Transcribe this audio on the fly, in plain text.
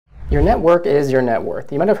Your network is your net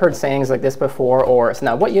worth. You might have heard sayings like this before, or it's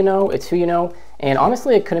not what you know, it's who you know. And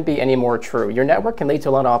honestly, it couldn't be any more true. Your network can lead to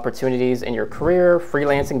a lot of opportunities in your career,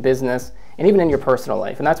 freelancing, business, and even in your personal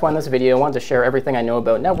life. And that's why in this video, I wanted to share everything I know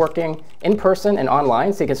about networking in person and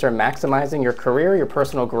online so you can start maximizing your career, your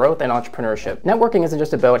personal growth, and entrepreneurship. Networking isn't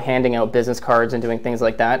just about handing out business cards and doing things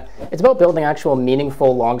like that. It's about building actual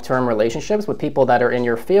meaningful long-term relationships with people that are in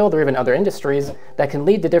your field or even other industries that can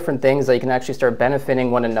lead to different things that you can actually start benefiting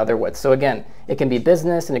one another with. So again, it can be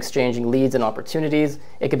business and exchanging leads and opportunities.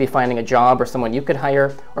 It could be finding a job or someone you could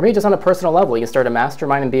hire, or maybe just on a personal level, you can start a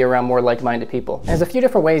mastermind and be around more like-minded people. And there's a few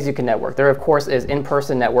different ways you can network. There, of course, is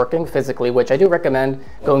in-person networking physically, which I do recommend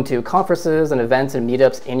going to conferences and events and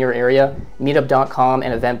meetups in your area. Meetup.com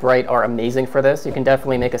and Eventbrite are amazing for this. You can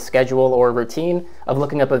definitely make a schedule or a routine of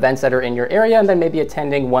looking up events that are in your area and then maybe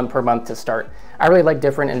attending one per month to start. I really like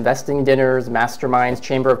different investing dinners, masterminds.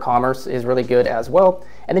 Chamber of Commerce is really good as well.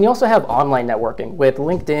 And then you also have online networking with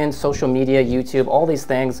LinkedIn, social media, YouTube, all these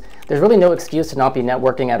things. There's really no excuse to not be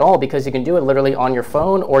networking at all because you can do it literally on your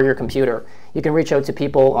phone or your computer. You can reach out to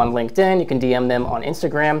people on LinkedIn, you can DM them on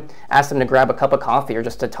Instagram, ask them to grab a cup of coffee or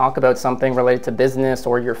just to talk about something related to business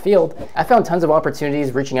or your field. I found tons of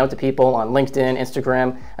opportunities reaching out to people on LinkedIn,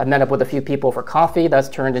 Instagram. I've met up with a few people for coffee that's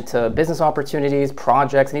turned into business opportunities,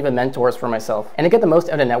 projects, and even mentors for myself. And to get the most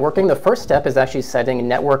out of networking, the first step is actually setting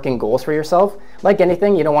networking goals for yourself. Like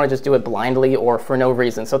anything, you don't want to just do it blindly or for no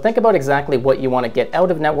reason. So think about exactly what you want to get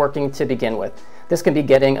out of networking to begin with. This can be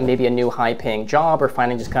getting maybe a new high-paying job or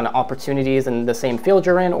finding just kind of opportunities in the same field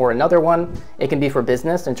you're in or another one. It can be for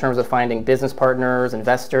business in terms of finding business partners,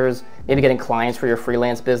 investors, maybe getting clients for your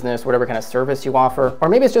freelance business, whatever kind of service you offer. Or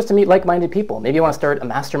maybe it's just to meet like-minded people. Maybe you want to start a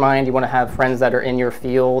mastermind, you want to have friends that are in your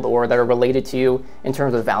field or that are related to you in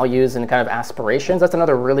terms of values and kind of aspirations. That's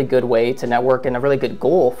another really good way to network and a really good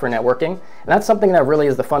goal for networking. And that's something that really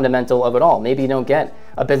is the fundamental of it all. Maybe you don't get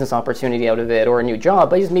a business opportunity out of it or a new job,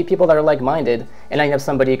 but you just meet people that are like-minded and now you have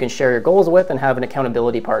somebody you can share your goals with and have an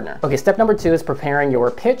accountability partner. Okay, step number 2 is preparing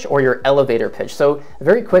your pitch or your elevator pitch. So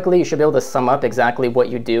very quickly, you should be able to sum up exactly what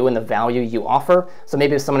you do and the value you offer. So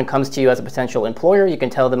maybe if someone comes to you as a potential employer, you can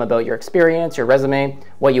tell them about your experience, your resume,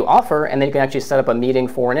 what you offer, and then you can actually set up a meeting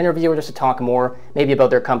for an interview or just to talk more, maybe about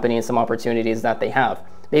their company and some opportunities that they have.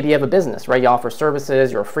 Maybe you have a business, right? You offer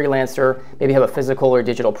services, you're a freelancer, maybe you have a physical or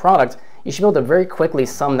digital product. You should be able to very quickly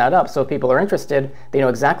sum that up so if people are interested, they know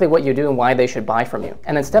exactly what you do and why they should buy from you.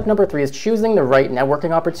 And then step number 3 is choosing the right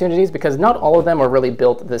networking opportunities because not all of them are really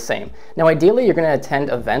built the same. Now, ideally, you're going to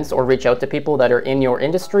attend events or reach out to people that are in your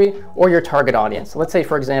industry or your target audience. Let's say,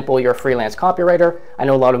 for example, you're a freelance copywriter. I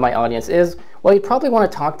know a lot of my audience is. Well, you probably want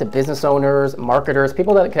to talk to business owners, marketers,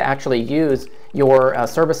 people that could actually use your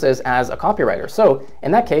services as a copywriter. So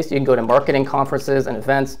in that case, you can go to marketing conferences and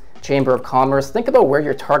events, Chamber of Commerce. Think about where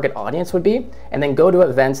your target audience would be and then go to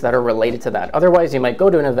events that are related to that. Otherwise, you might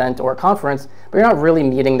go to an event or a conference, but you're not really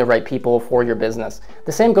meeting the right people for your business.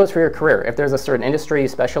 The same goes for your career. If there's a certain industry you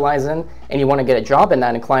specialize in and you want to get a job in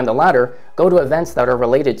that and climb the ladder, go to events that are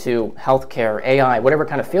related to healthcare, AI, whatever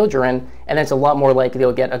kind of field you're in, and it's a lot more likely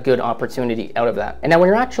you'll get a good opportunity out of that. And now when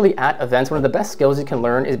you're actually at events, one of the best skills you can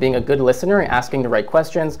learn is being a good listener and asking the right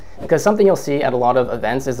questions, because something you'll see at a lot of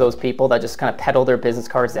events is those people that just kind of peddle their business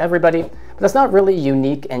cards to everybody, but that's not really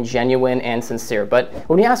unique and genuine and sincere. But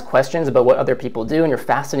when you ask questions about what other people do and you're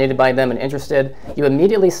fascinated by them and interested, you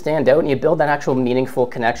immediately stand out and you build that actual meaningful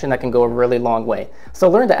connection that can go a really long way. So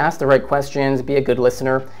learn to ask the right questions, be a good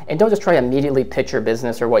listener, and don't just try to immediately pitch your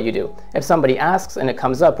business or what you do. If somebody asks and it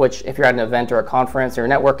comes up, which if you're at an event or a conference or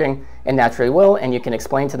networking, it naturally will, and you can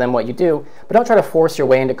explain to them what you do, but don't try to force your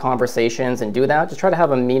way into conversations and do that. Just try to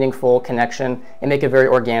have a meaningful connection and make it very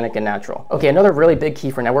organic and natural. Okay, another really big key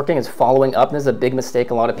for networking is following up. And this is a big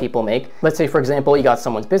mistake a lot of people make. Let's say, for example, you got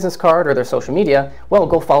someone's business card or their social media. Well,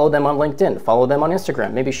 go follow them on LinkedIn, follow them on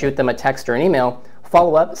Instagram, maybe shoot them a text or an email,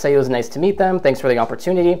 follow up, say it was nice to meet them, thanks for the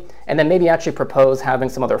opportunity, and then maybe actually propose having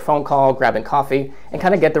some other phone call, grabbing coffee, and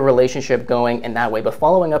kind of get the relationship going in that way. But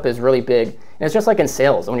following up is really big, and it's just like in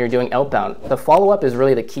sales when you're doing outbound. The follow-up is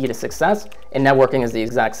really the key to success, and networking is the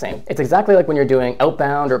exact same. It's exactly like when you're doing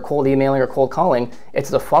outbound or cold emailing or cold calling, it's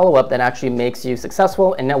the follow-up that actually makes you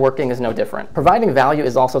successful, and networking is no different. Providing value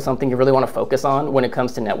is also something you really want to focus on when it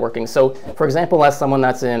comes to networking. So, for example, as someone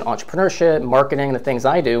that's in entrepreneurship, marketing, the things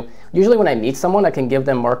I do, usually when I meet someone, I can give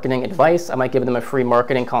them marketing advice. I might give them a free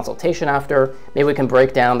marketing consultation after. Maybe we can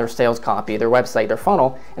break down their sales copy, their website, their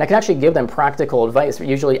funnel, and I can actually give them practical advice,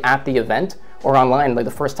 usually at the event or online, like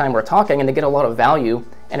the first time we're talking, and they get a lot of value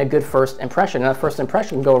and a good first impression. And that first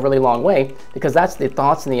impression can go a really long way because that's the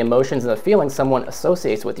thoughts and the emotions and the feelings someone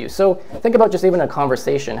associates with you. So think about just even a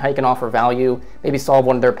conversation, how you can offer value, maybe solve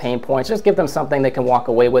one of their pain points, just give them something they can walk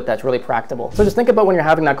away with that's really practical. So just think about when you're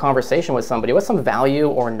having that conversation with somebody, what's some value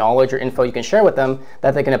or knowledge or info you can share with them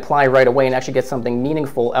that they can apply right away and actually get something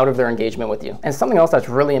meaningful out of their engagement with you. And something else that's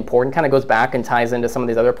really important, kind of goes back and ties into some of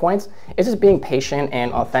these other points, is just being patient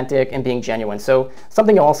and authentic and being genuine. So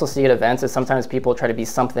something you'll also see at events is sometimes people try to be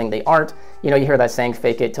something they aren't. You know, you hear that saying,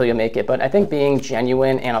 fake it till you make it. But I think being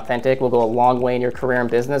genuine and authentic will go a long way in your career and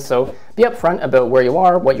business. So be upfront about where you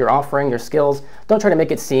are, what you're offering, your skills. Don't try to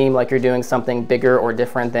make it seem like you're doing something bigger or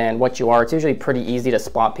different than what you are. It's usually pretty easy to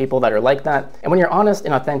spot people that are like that. And when you're honest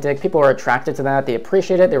and authentic, people are attracted to that. They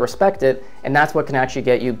appreciate it, they respect it, and that's what can actually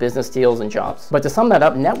get you business deals and jobs. But to sum that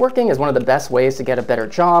up, networking is one of the best ways to get a better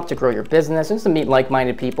job, to grow your business, and just to meet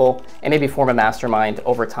like-minded people and maybe form a mastermind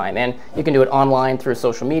over time. And you can do it online through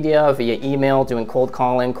social media, via email, doing cold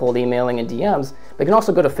calling, cold emailing, and DMs. But you can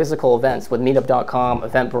also go to physical events with meetup.com,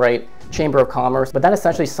 Eventbrite, Chamber of Commerce. But that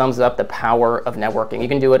essentially sums up the power of networking. You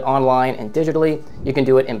can do it online and digitally. You can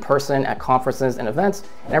do it in person at conferences and events.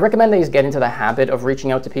 And I recommend that you get into the habit of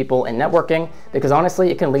reaching out to people and networking, because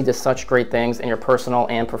honestly, it can lead to such great things in your personal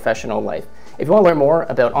and professional life. If you want to learn more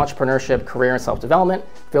about entrepreneurship, career, and self-development,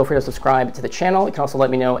 feel free to subscribe to the channel. You can also let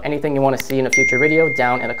me know anything you want to see in a future video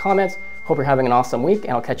down in the comments. Hope you're having an awesome week,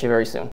 and I'll catch you very soon.